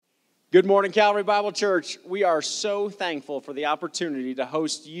Good morning, Calvary Bible Church. We are so thankful for the opportunity to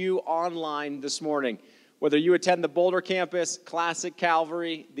host you online this morning. Whether you attend the Boulder campus, Classic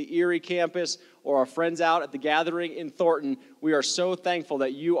Calvary, the Erie campus, or our friends out at the gathering in Thornton, we are so thankful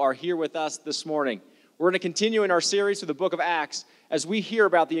that you are here with us this morning. We're going to continue in our series through the book of Acts as we hear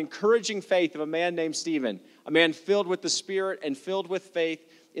about the encouraging faith of a man named Stephen, a man filled with the Spirit and filled with faith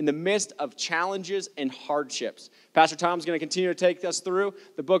in the midst of challenges and hardships. Pastor Tom's going to continue to take us through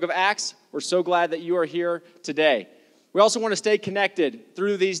the book of Acts. We're so glad that you are here today. We also want to stay connected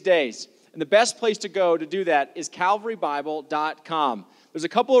through these days. And the best place to go to do that is calvarybible.com. There's a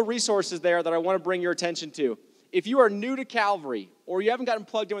couple of resources there that I want to bring your attention to. If you are new to Calvary or you haven't gotten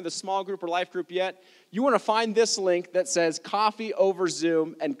plugged in with a small group or life group yet, you want to find this link that says Coffee Over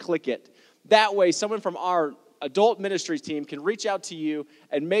Zoom and click it. That way, someone from our adult ministries team can reach out to you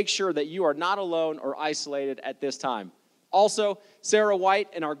and make sure that you are not alone or isolated at this time. Also, Sarah White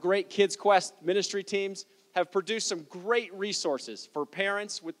and our great Kids Quest ministry teams have produced some great resources for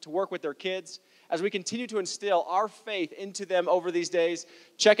parents to work with their kids. As we continue to instill our faith into them over these days,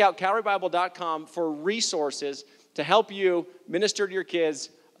 check out calvarybible.com for resources to help you minister to your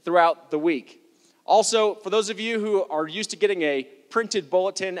kids throughout the week. Also, for those of you who are used to getting a printed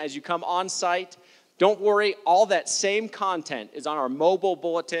bulletin as you come on site, don't worry, all that same content is on our mobile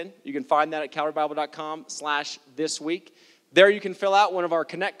bulletin. You can find that at calvarybible.com/thisweek. There you can fill out one of our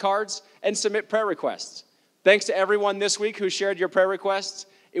Connect cards and submit prayer requests. Thanks to everyone this week who shared your prayer requests.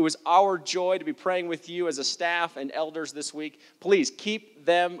 It was our joy to be praying with you as a staff and elders this week. Please keep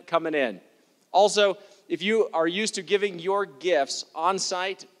them coming in. Also, if you are used to giving your gifts on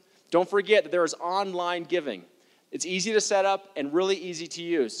site, don't forget that there is online giving. It's easy to set up and really easy to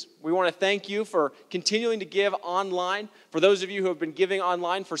use. We want to thank you for continuing to give online. For those of you who have been giving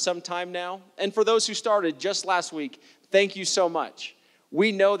online for some time now, and for those who started just last week, thank you so much.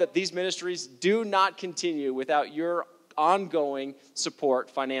 We know that these ministries do not continue without your ongoing support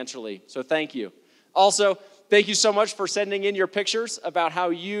financially. So thank you. Also, thank you so much for sending in your pictures about how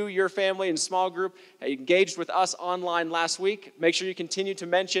you, your family, and small group engaged with us online last week. Make sure you continue to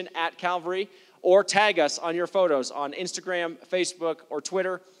mention at Calvary or tag us on your photos on Instagram, Facebook, or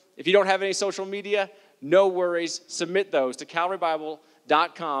Twitter. If you don't have any social media, no worries. Submit those to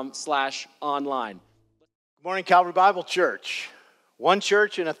calvarybible.com/online. Good morning, Calvary Bible Church. One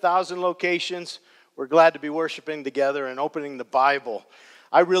church in 1,000 locations. We're glad to be worshiping together and opening the Bible.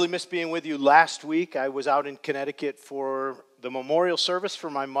 I really missed being with you last week. I was out in Connecticut for the memorial service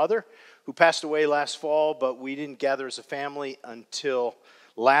for my mother, who passed away last fall, but we didn't gather as a family until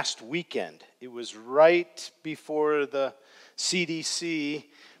last weekend. It was right before the CDC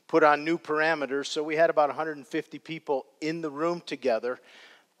put on new parameters, so we had about 150 people in the room together.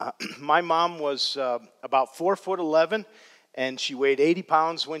 My mom was about 4'11", and she weighed 80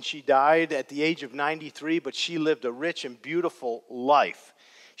 pounds when she died at the age of 93, but she lived a rich and beautiful life.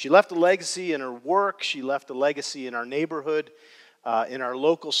 She left a legacy in her work, she left a legacy in our neighborhood, in our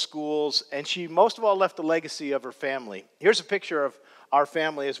local schools, and she most of all left a legacy of her family. Here's a picture of our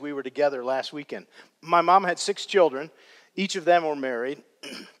family as we were together last weekend. My mom had 6 children. Each of them were married.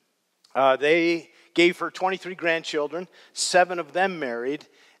 They gave her 23 grandchildren, 7 of them married,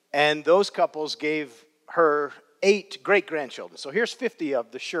 and those couples gave her 8 great-grandchildren. So here's 50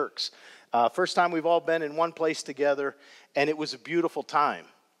 of the Shirks. First time we've all been in one place together, and it was a beautiful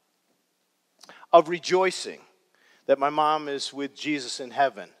time of rejoicing that my mom is with Jesus in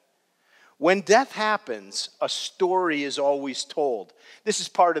heaven. When death happens, a story is always told. This is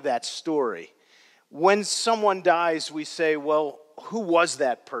part of that story. When someone dies, we say, well, who was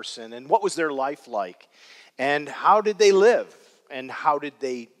that person? And what was their life like? And how did they live? And how did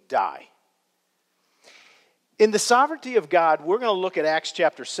they die? In the sovereignty of God, we're going to look at Acts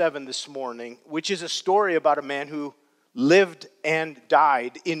chapter 7 this morning, which is a story about a man who lived and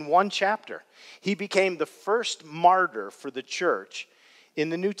died in one chapter. He became the first martyr for the church in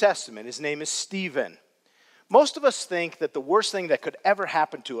the New Testament. His name is Stephen. Most of us think that the worst thing that could ever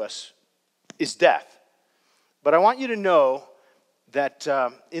happen to us is death. But I want you to know that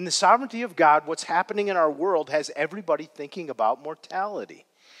in the sovereignty of God, what's happening in our world has everybody thinking about mortality.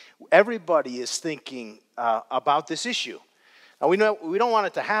 Everybody is thinking about this issue. Now, we know we don't want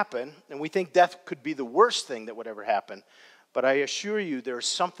it to happen, and we think death could be the worst thing that would ever happen. But I assure you there's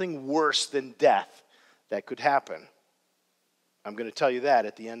something worse than death that could happen. I'm going to tell you that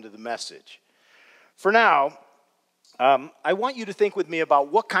at the end of the message. For now, I want you to think with me about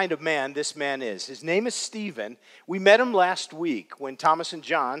what kind of man this man is. His name is Stephen. We met him last week when Thomas and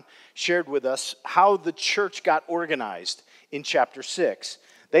John shared with us how the church got organized in chapter 6.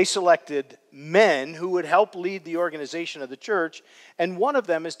 They selected men who would help lead the organization of the church, and one of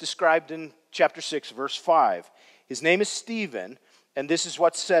them is described in chapter 6, verse 5. His name is Stephen, and this is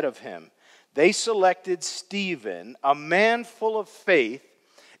what's said of him. They selected Stephen, a man full of faith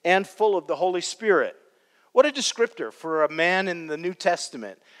and full of the Holy Spirit. What a descriptor for a man in the New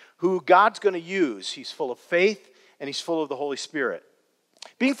Testament who God's going to use. He's full of faith and he's full of the Holy Spirit.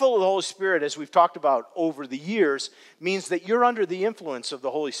 Being full of the Holy Spirit, as we've talked about over the years, means that you're under the influence of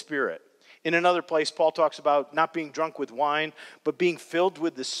the Holy Spirit. In another place, Paul talks about not being drunk with wine, but being filled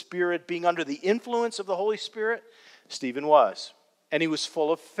with the Spirit, being under the influence of the Holy Spirit. Stephen was. And he was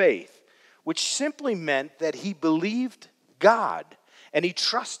full of faith, which simply meant that he believed God and he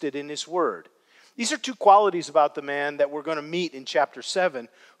trusted in his word. These are two qualities about the man that we're going to meet in chapter 7,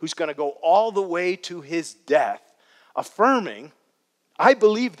 who's going to go all the way to his death, affirming, I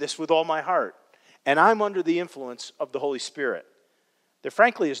believe this with all my heart, and I'm under the influence of the Holy Spirit. There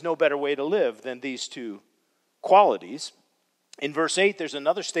frankly is no better way to live than these two qualities. In verse 8, there's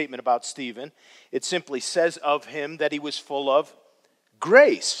another statement about Stephen. It simply says of him that he was full of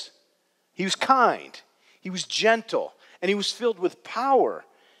grace. He was kind, he was gentle, and he was filled with power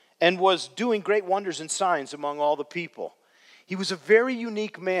and was doing great wonders and signs among all the people. He was a very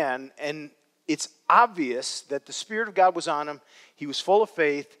unique man, and it's obvious that the Spirit of God was on him. He was full of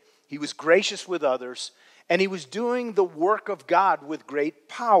faith, he was gracious with others, and he was doing the work of God with great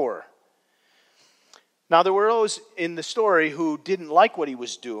power. Now, there were those in the story who didn't like what he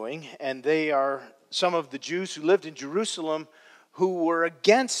was doing, and they are some of the Jews who lived in Jerusalem who were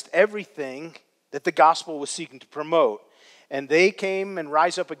against everything that the gospel was seeking to promote. And they came and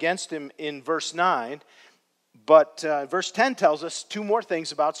rise up against him in verse 9. But verse 10 tells us two more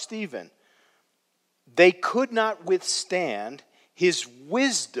things about Stephen. They could not withstand his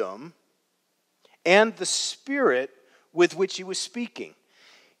wisdom and the spirit with which he was speaking.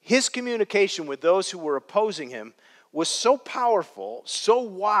 His communication with those who were opposing him was so powerful, so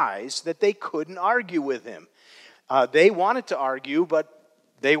wise, that they couldn't argue with him. They wanted to argue, but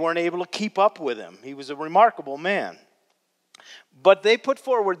they weren't able to keep up with him. He was a remarkable man. But they put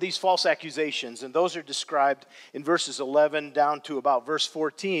forward these false accusations, and those are described in verses 11 down to about verse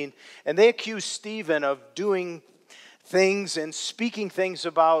 14. And they accused Stephen of doing things and speaking things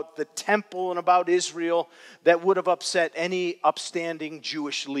about the temple and about Israel that would have upset any upstanding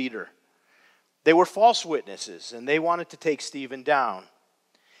Jewish leader. They were false witnesses, and they wanted to take Stephen down.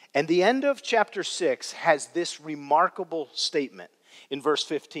 And the end of chapter 6 has this remarkable statement in verse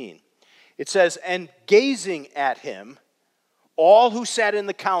 15. It says, and gazing at him, all who sat in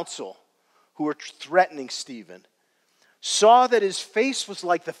the council, who were threatening Stephen, saw that his face was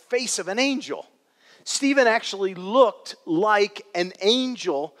like the face of an angel. Stephen actually looked like an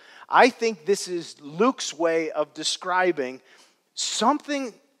angel. I think this is Luke's way of describing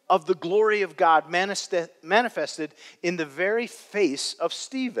something of the glory of God manifested in the very face of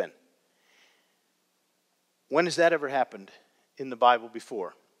Stephen. When has that ever happened in the Bible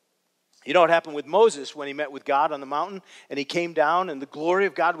before? You know what happened with Moses when he met with God on the mountain and he came down and the glory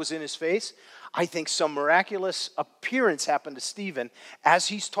of God was in his face? I think some miraculous appearance happened to Stephen as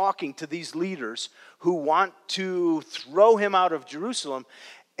he's talking to these leaders who want to throw him out of Jerusalem,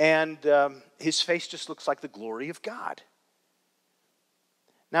 and his face just looks like the glory of God.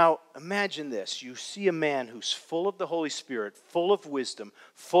 Now, imagine this. You see a man who's full of the Holy Spirit, full of wisdom,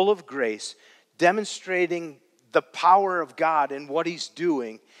 full of grace, demonstrating the power of God in what he's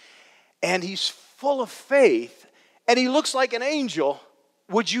doing, and he's full of faith, and he looks like an angel.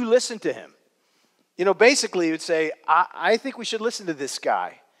 Would you listen to him? You know, basically, you would say, I think we should listen to this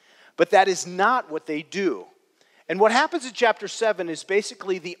guy. But that is not what they do. And what happens in chapter 7 is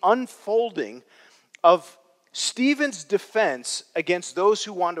basically the unfolding of Stephen's defense against those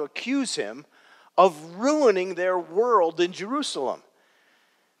who want to accuse him of ruining their world in Jerusalem.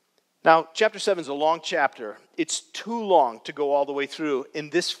 Now, chapter 7 is a long chapter. It's too long to go all the way through in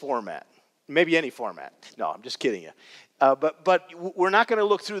this format. Maybe any format. No, I'm just kidding you. But we're not going to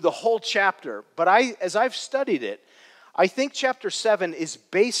look through the whole chapter. But as I've studied it, I think chapter 7 is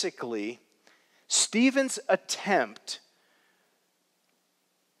basically Stephen's attempt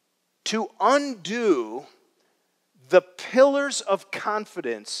to undo the pillars of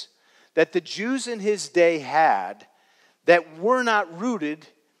confidence that the Jews in his day had that were not rooted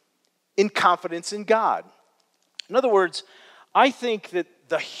in confidence in God. In other words, I think that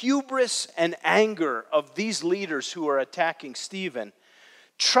the hubris and anger of these leaders who are attacking Stephen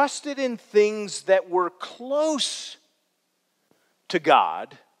trusted in things that were close to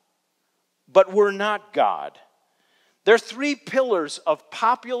God, but were not God. There are three pillars of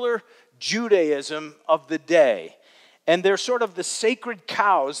popular Judaism of the day. And they're sort of the sacred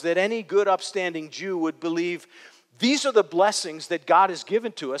cows that any good, upstanding Jew would believe, these are the blessings that God has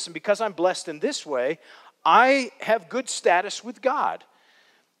given to us, and because I'm blessed in this way, I have good status with God.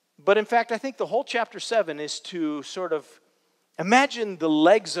 But in fact, I think the whole chapter 7 is to sort of imagine the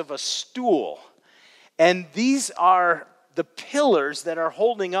legs of a stool. And these are the pillars that are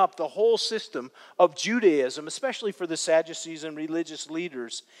holding up the whole system of Judaism, especially for the Sadducees and religious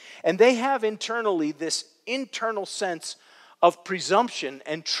leaders. And they have internally this internal sense of presumption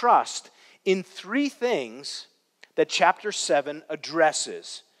and trust in three things that chapter 7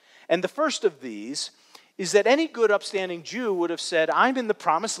 addresses. And the first of these is that any good upstanding Jew would have said, I'm in the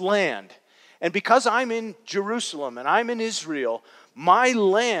promised land. And because I'm in Jerusalem and I'm in Israel, my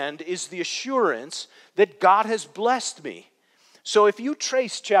land is the assurance that God has blessed me. So if you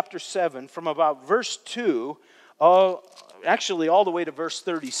trace chapter 7 from about verse 2, actually all the way to verse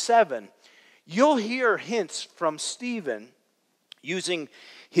 37, you'll hear hints from Stephen using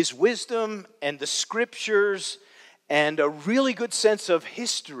his wisdom and the scriptures and a really good sense of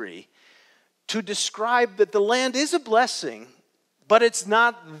history to describe that the land is a blessing, but it's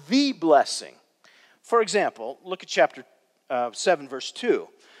not the blessing. For example, look at chapter 7, verse 2.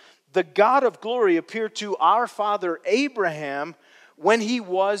 The God of glory appeared to our father Abraham when he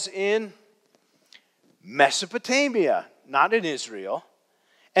was in Mesopotamia, not in Israel,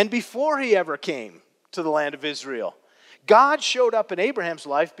 and before he ever came to the land of Israel. God showed up in Abraham's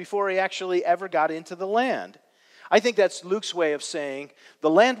life before he actually ever got into the land. I think that's Luke's way of saying the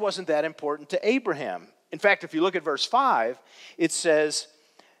land wasn't that important to Abraham. In fact, if you look at verse 5, it says,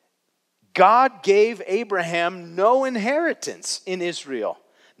 God gave Abraham no inheritance in Israel.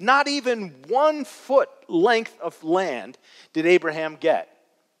 Not even 1 foot length of land did Abraham get.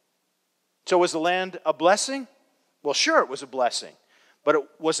 So was the land a blessing? Well, sure, it was a blessing.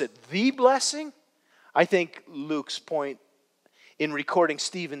 But was it the blessing? I think Luke's point in recording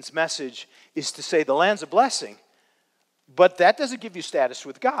Stephen's message is to say the land's a blessing, but that doesn't give you status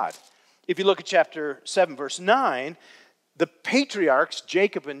with God. If you look at chapter 7, verse 9, the patriarchs,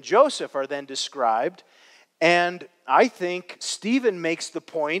 Jacob and Joseph, are then described. And I think Stephen makes the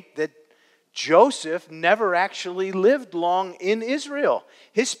point that Joseph never actually lived long in Israel.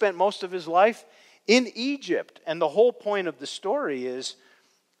 He spent most of his life in Egypt. And the whole point of the story is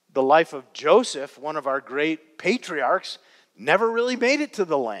the life of Joseph, one of our great patriarchs, never really made it to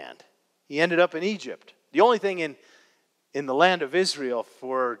the land. He ended up in Egypt. The only thing in the land of Israel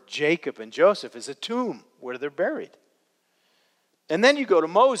for Jacob and Joseph is a tomb where they're buried. And then you go to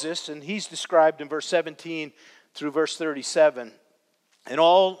Moses, and he's described in verse 17 through verse 37. And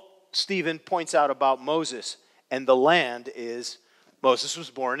all Stephen points out about Moses and the land is Moses was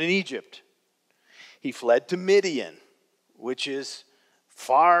born in Egypt. He fled to Midian, which is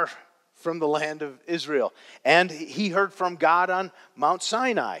far from the land of Israel. And he heard from God on Mount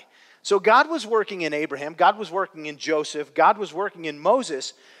Sinai. So God was working in Abraham, God was working in Joseph, God was working in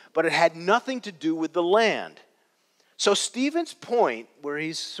Moses, but it had nothing to do with the land. So Stephen's point, where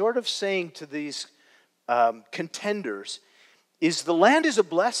he's sort of saying to these contenders, is the land is a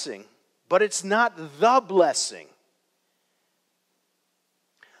blessing, but it's not the blessing.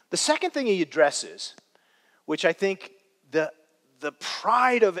 The second thing he addresses, which I think the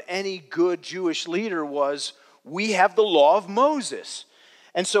pride of any good Jewish leader was, we have the law of Moses.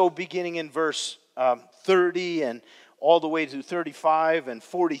 And so beginning in verse 30 and all the way to 35 and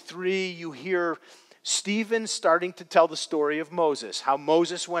 43, you hear Stephen starting to tell the story of Moses, how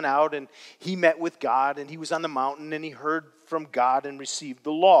Moses went out and he met with God and he was on the mountain and he heard from God and received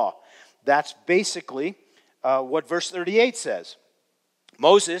the law. That's basically what verse 38 says.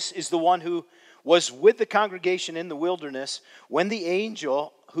 Moses is the one who was with the congregation in the wilderness when the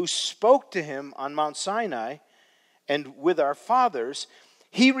angel who spoke to him on Mount Sinai and with our fathers,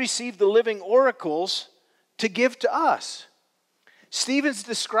 he received the living oracles to give to us. Stephen's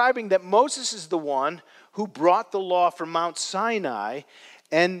describing that Moses is the one who brought the law from Mount Sinai,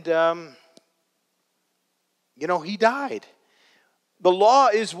 and, he died. The law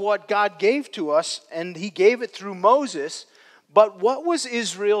is what God gave to us, and he gave it through Moses. But what was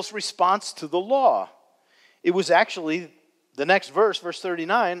Israel's response to the law? It was actually the next verse, verse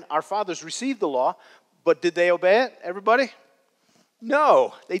 39, our fathers received the law, but did they obey it, everybody?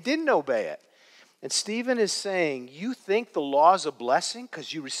 No, they didn't obey it. And Stephen is saying, you think the law is a blessing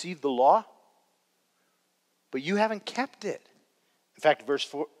because you received the law, but you haven't kept it. In fact, verse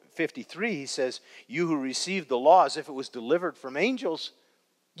 53, he says, you who received the law as if it was delivered from angels,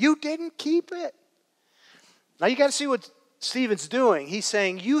 you didn't keep it. Now you got to see what Stephen's doing. He's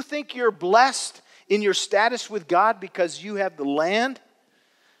saying, you think you're blessed in your status with God because you have the land?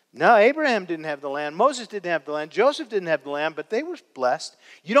 No, Abraham didn't have the land. Moses didn't have the land. Joseph didn't have the land, but they were blessed.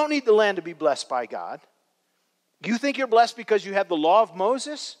 You don't need the land to be blessed by God. You think you're blessed because you have the law of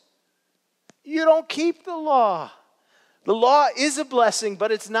Moses? You don't keep the law. The law is a blessing,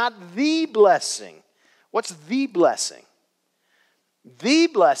 but it's not the blessing. What's the blessing? The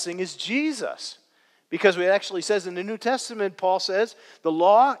blessing is Jesus. Because it actually says in the New Testament, Paul says, the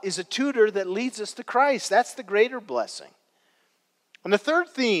law is a tutor that leads us to Christ. That's the greater blessing. And the third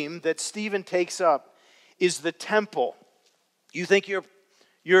theme that Stephen takes up is the temple. You think you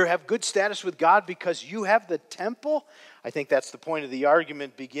have good status with God because you have the temple? I think that's the point of the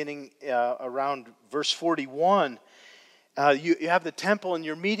argument beginning around verse 41. You have the temple and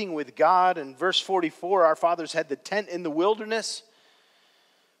you're meeting with God. And verse 44, our fathers had the tent in the wilderness.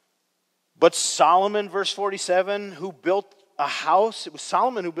 But Solomon, verse 47, who built a house, it was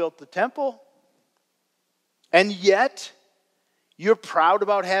Solomon who built the temple. And yet, you're proud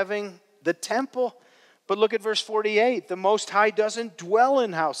about having the temple. But look at verse 48. The Most High doesn't dwell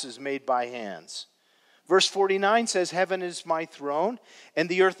in houses made by hands. Verse 49 says, heaven is my throne, and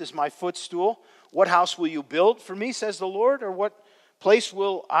the earth is my footstool. What house will you build for me, says the Lord? Or what place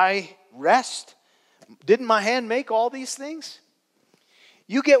will I rest? Didn't my hand make all these things?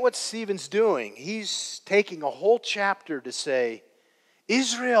 You get what Stephen's doing. He's taking a whole chapter to say,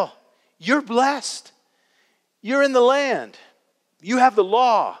 Israel, you're blessed. You're in the land. You have the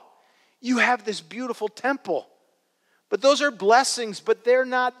law. You have this beautiful temple. But those are blessings, but they're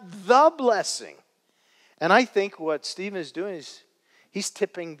not the blessing. And I think what Stephen is doing is he's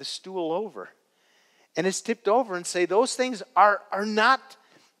tipping the stool over. And it's tipped over and say those things are not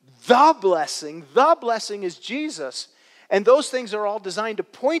the blessing. The blessing is Jesus. And those things are all designed to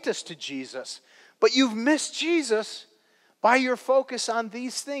point us to Jesus. But you've missed Jesus by your focus on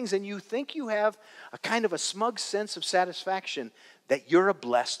these things. And you think you have a kind of a smug sense of satisfaction that you're a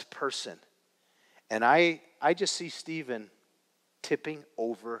blessed person. And I just see Stephen tipping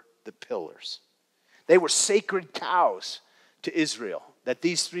over the pillars. They were sacred cows to Israel. That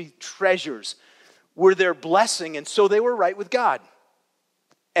these three treasures were their blessing. And so they were right with God.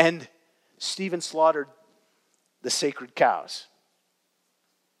 And Stephen slaughtered the sacred cows.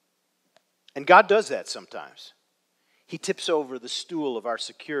 And God does that sometimes. He tips over the stool of our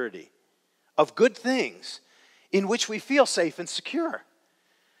security, of good things in which we feel safe and secure.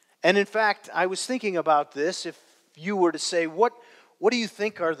 And in fact, I was thinking about this. If you were to say, what do you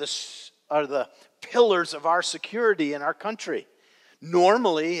think are the pillars of our security in our country?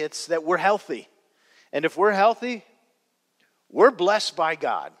 Normally, it's that we're healthy. And if we're healthy, we're blessed by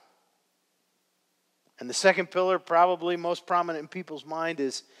God. And the second pillar, probably most prominent in people's mind,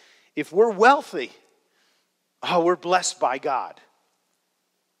 is if we're wealthy, we're blessed by God.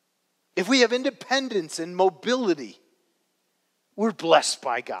 If we have independence and mobility, we're blessed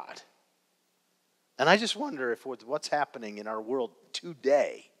by God. And I just wonder if with what's happening in our world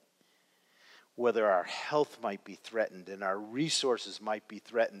today, whether our health might be threatened and our resources might be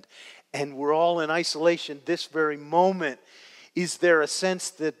threatened, and we're all in isolation this very moment, is there a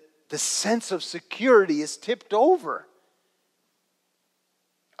sense that the sense of security is tipped over?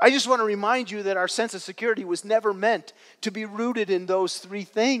 I just want to remind you that our sense of security was never meant to be rooted in those three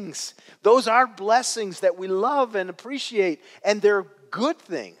things. Those are blessings that we love and appreciate, and they're good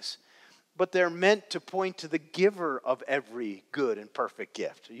things. But they're meant to point to the giver of every good and perfect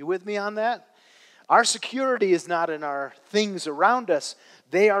gift. Are you with me on that? Our security is not in our things around us.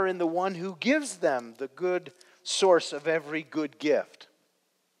 They are in the one who gives them the good source of every good gift.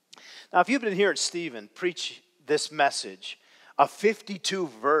 Now, if you've been hearing Stephen preach this message, a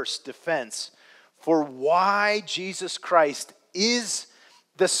 52-verse defense for why Jesus Christ is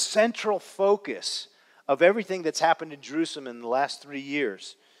the central focus of everything that's happened in Jerusalem in the last 3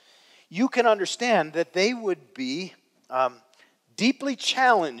 years, you can understand that they would be deeply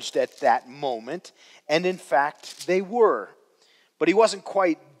challenged at that moment, and in fact, they were. But he wasn't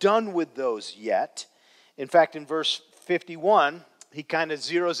quite done with those yet. In fact, in verse 51, he kind of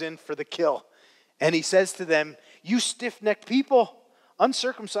zeroes in for the kill. And he says to them, you stiff-necked people,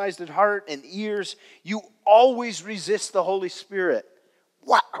 uncircumcised at heart and ears, you always resist the Holy Spirit.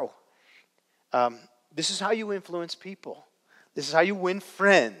 Wow. This is how you influence people. This is how you win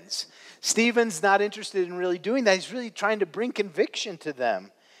friends. Stephen's not interested in really doing that. He's really trying to bring conviction to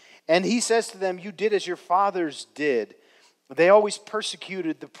them. And he says to them, you did as your fathers did. They always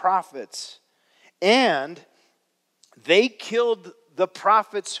persecuted the prophets. And they killed the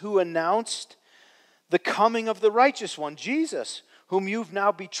prophets who announced the coming of the righteous one, Jesus, whom you've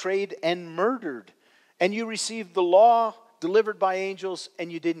now betrayed and murdered. And you received the law delivered by angels,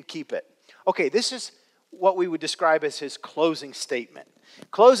 and you didn't keep it. Okay, this is what we would describe as his closing statement,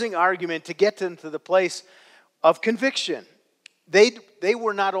 closing argument to get them to the place of conviction. They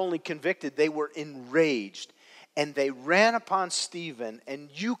were not only convicted, they were enraged. And they ran upon Stephen, and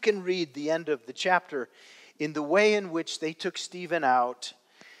you can read the end of the chapter in the way in which they took Stephen out,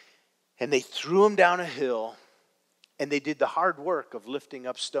 and they threw him down a hill, and they did the hard work of lifting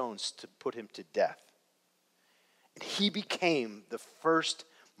up stones to put him to death. And he became the first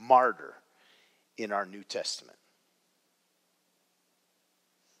martyr in our New Testament.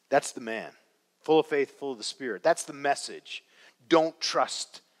 That's the man, full of faith, full of the Spirit. That's the message. Don't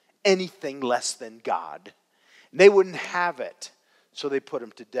trust anything less than God. They wouldn't have it, so they put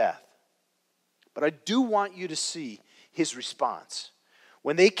him to death. But I do want you to see his response.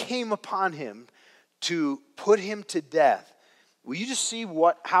 When they came upon him to put him to death, will you just see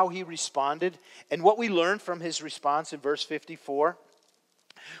how he responded and what we learned from his response in verse 54?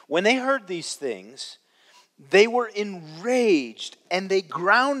 When they heard these things, they were enraged and they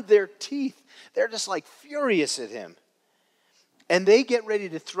ground their teeth. They're just like furious at him. And they get ready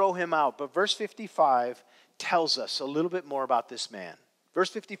to throw him out. But verse 55 tells us a little bit more about this man. Verse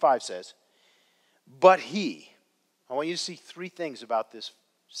 55 says, but he, I want you to see three things about this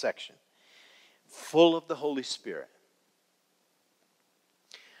section. Full of the Holy Spirit.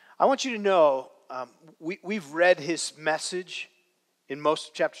 I want you to know, we've read his message in most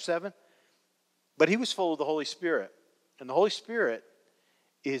of chapter 7, but he was full of the Holy Spirit. And the Holy Spirit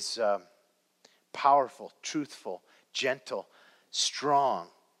is powerful, truthful, gentle, strong.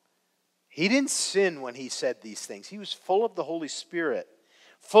 He didn't sin when he said these things. He was full of the Holy Spirit,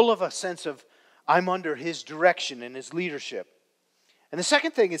 full of a sense of, I'm under his direction and his leadership. And the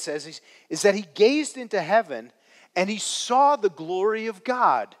second thing it says is that he gazed into heaven and he saw the glory of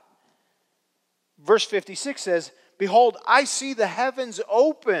God. Verse 56 says, behold, I see the heavens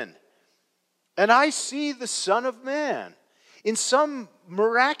open, and I see the Son of Man. In some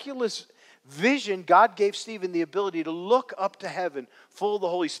miraculous vision, God gave Stephen the ability to look up to heaven full of the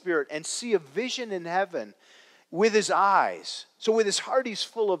Holy Spirit and see a vision in heaven with his eyes. So with his heart, he's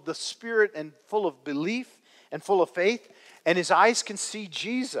full of the Spirit and full of belief and full of faith, and his eyes can see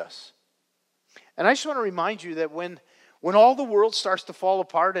Jesus. And I just want to remind you that when all the world starts to fall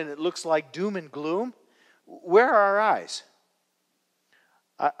apart and it looks like doom and gloom, where are our eyes?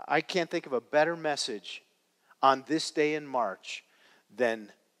 I can't think of a better message on this day in March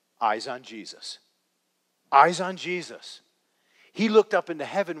than eyes on Jesus. Eyes on Jesus. He looked up into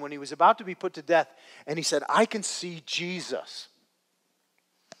heaven when he was about to be put to death, and he said, I can see Jesus.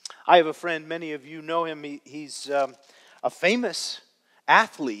 I have a friend, many of you know him. He's a famous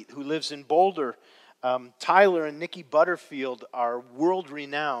athlete who lives in Boulder. Tyler and Nikki Butterfield are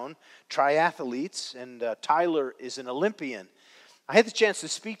world-renowned triathletes, and Tyler is an Olympian. I had the chance to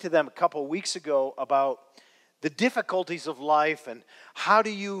speak to them a couple weeks ago about the difficulties of life and how do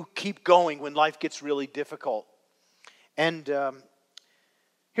you keep going when life gets really difficult. And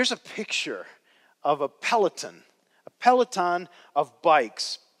here's a picture of a peloton of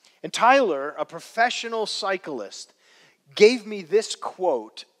bikes. And Tyler, a professional cyclist, gave me this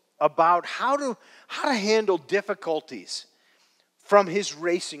quote about how to handle difficulties from his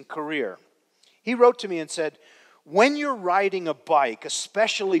racing career. He wrote to me and said, when you're riding a bike,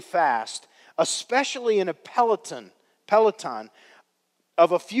 especially fast, especially in a peloton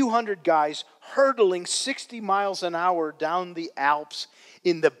of a few hundred guys hurtling 60 miles an hour down the Alps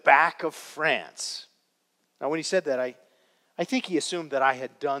in the back of France. Now, when he said that, I think he assumed that I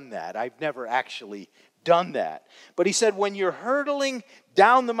had done that. I've never actually done that. But he said, when you're hurtling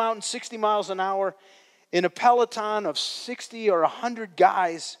down the mountain 60 miles an hour in a peloton of 60 or 100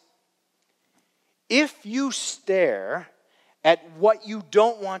 guys, if you stare at what you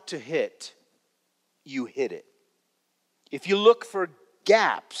don't want to hit, you hit it. If you look for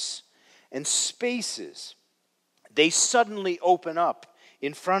gaps and spaces, they suddenly open up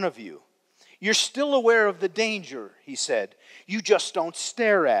in front of you. You're still aware of the danger, he said. You just don't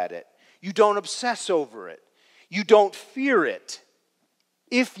stare at it. You don't obsess over it. You don't fear it.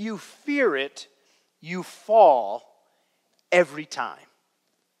 If you fear it, you fall every time.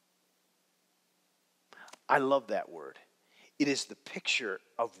 I love that word. It is the picture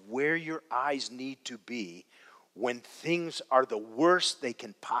of where your eyes need to be when things are the worst they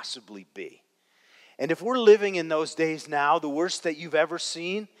can possibly be. And if we're living in those days now, the worst that you've ever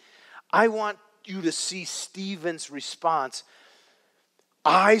seen, I want you to see Stephen's response.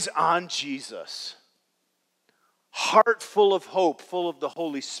 Eyes on Jesus. Heart full of hope, full of the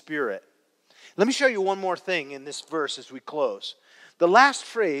Holy Spirit. Let me show you one more thing in this verse as we close. The last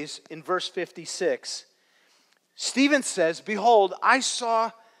phrase in verse 56, Stephen says, behold, I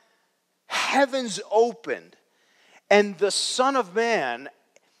saw heavens opened, and the Son of Man,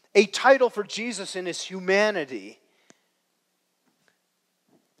 a title for Jesus in his humanity,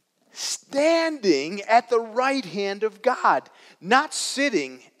 standing at the right hand of God. Not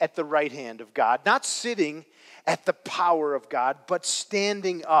sitting at the right hand of God, not sitting at the power of God, but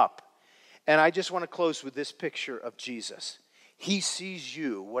standing up. And I just want to close with this picture of Jesus. He sees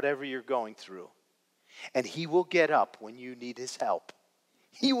you, whatever you're going through, and he will get up when you need his help.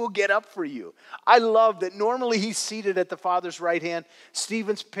 He will get up for you. I love that normally he's seated at the Father's right hand.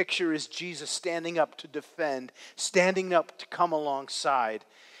 Stephen's picture is Jesus standing up to defend, standing up to come alongside.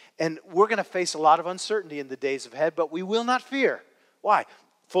 And we're going to face a lot of uncertainty in the days ahead, but we will not fear. Why?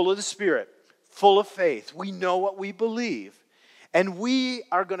 Full of the Spirit, full of faith. We know what we believe. And we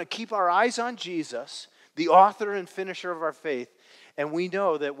are going to keep our eyes on Jesus, the author and finisher of our faith. And we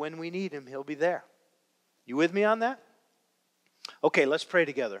know that when we need him, he'll be there. You with me on that? Okay, let's pray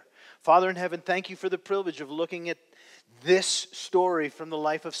together. Father in heaven, thank you for the privilege of looking at this story from the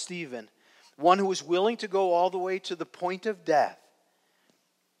life of Stephen, one who was willing to go all the way to the point of death.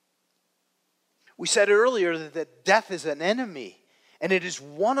 We said earlier that death is an enemy, and it is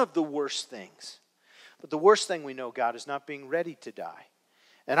one of the worst things. But the worst thing we know, God, is not being ready to die.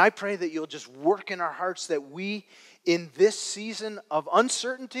 And I pray that you'll just work in our hearts that we, in this season of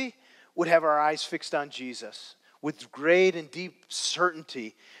uncertainty, would have our eyes fixed on Jesus. With great and deep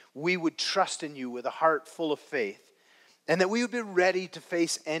certainty, we would trust in you with a heart full of faith. And that we would be ready to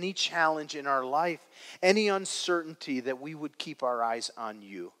face any challenge in our life, any uncertainty, that we would keep our eyes on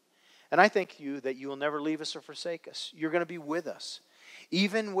you. And I thank you that you will never leave us or forsake us. You're going to be with us.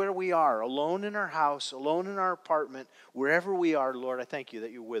 Even where we are, alone in our house, alone in our apartment, wherever we are, Lord, I thank you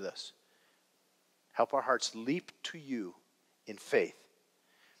that you're with us. Help our hearts leap to you in faith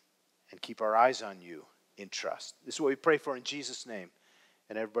and keep our eyes on you in trust. This is what we pray for in Jesus' name.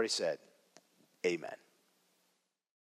 And everybody said, amen.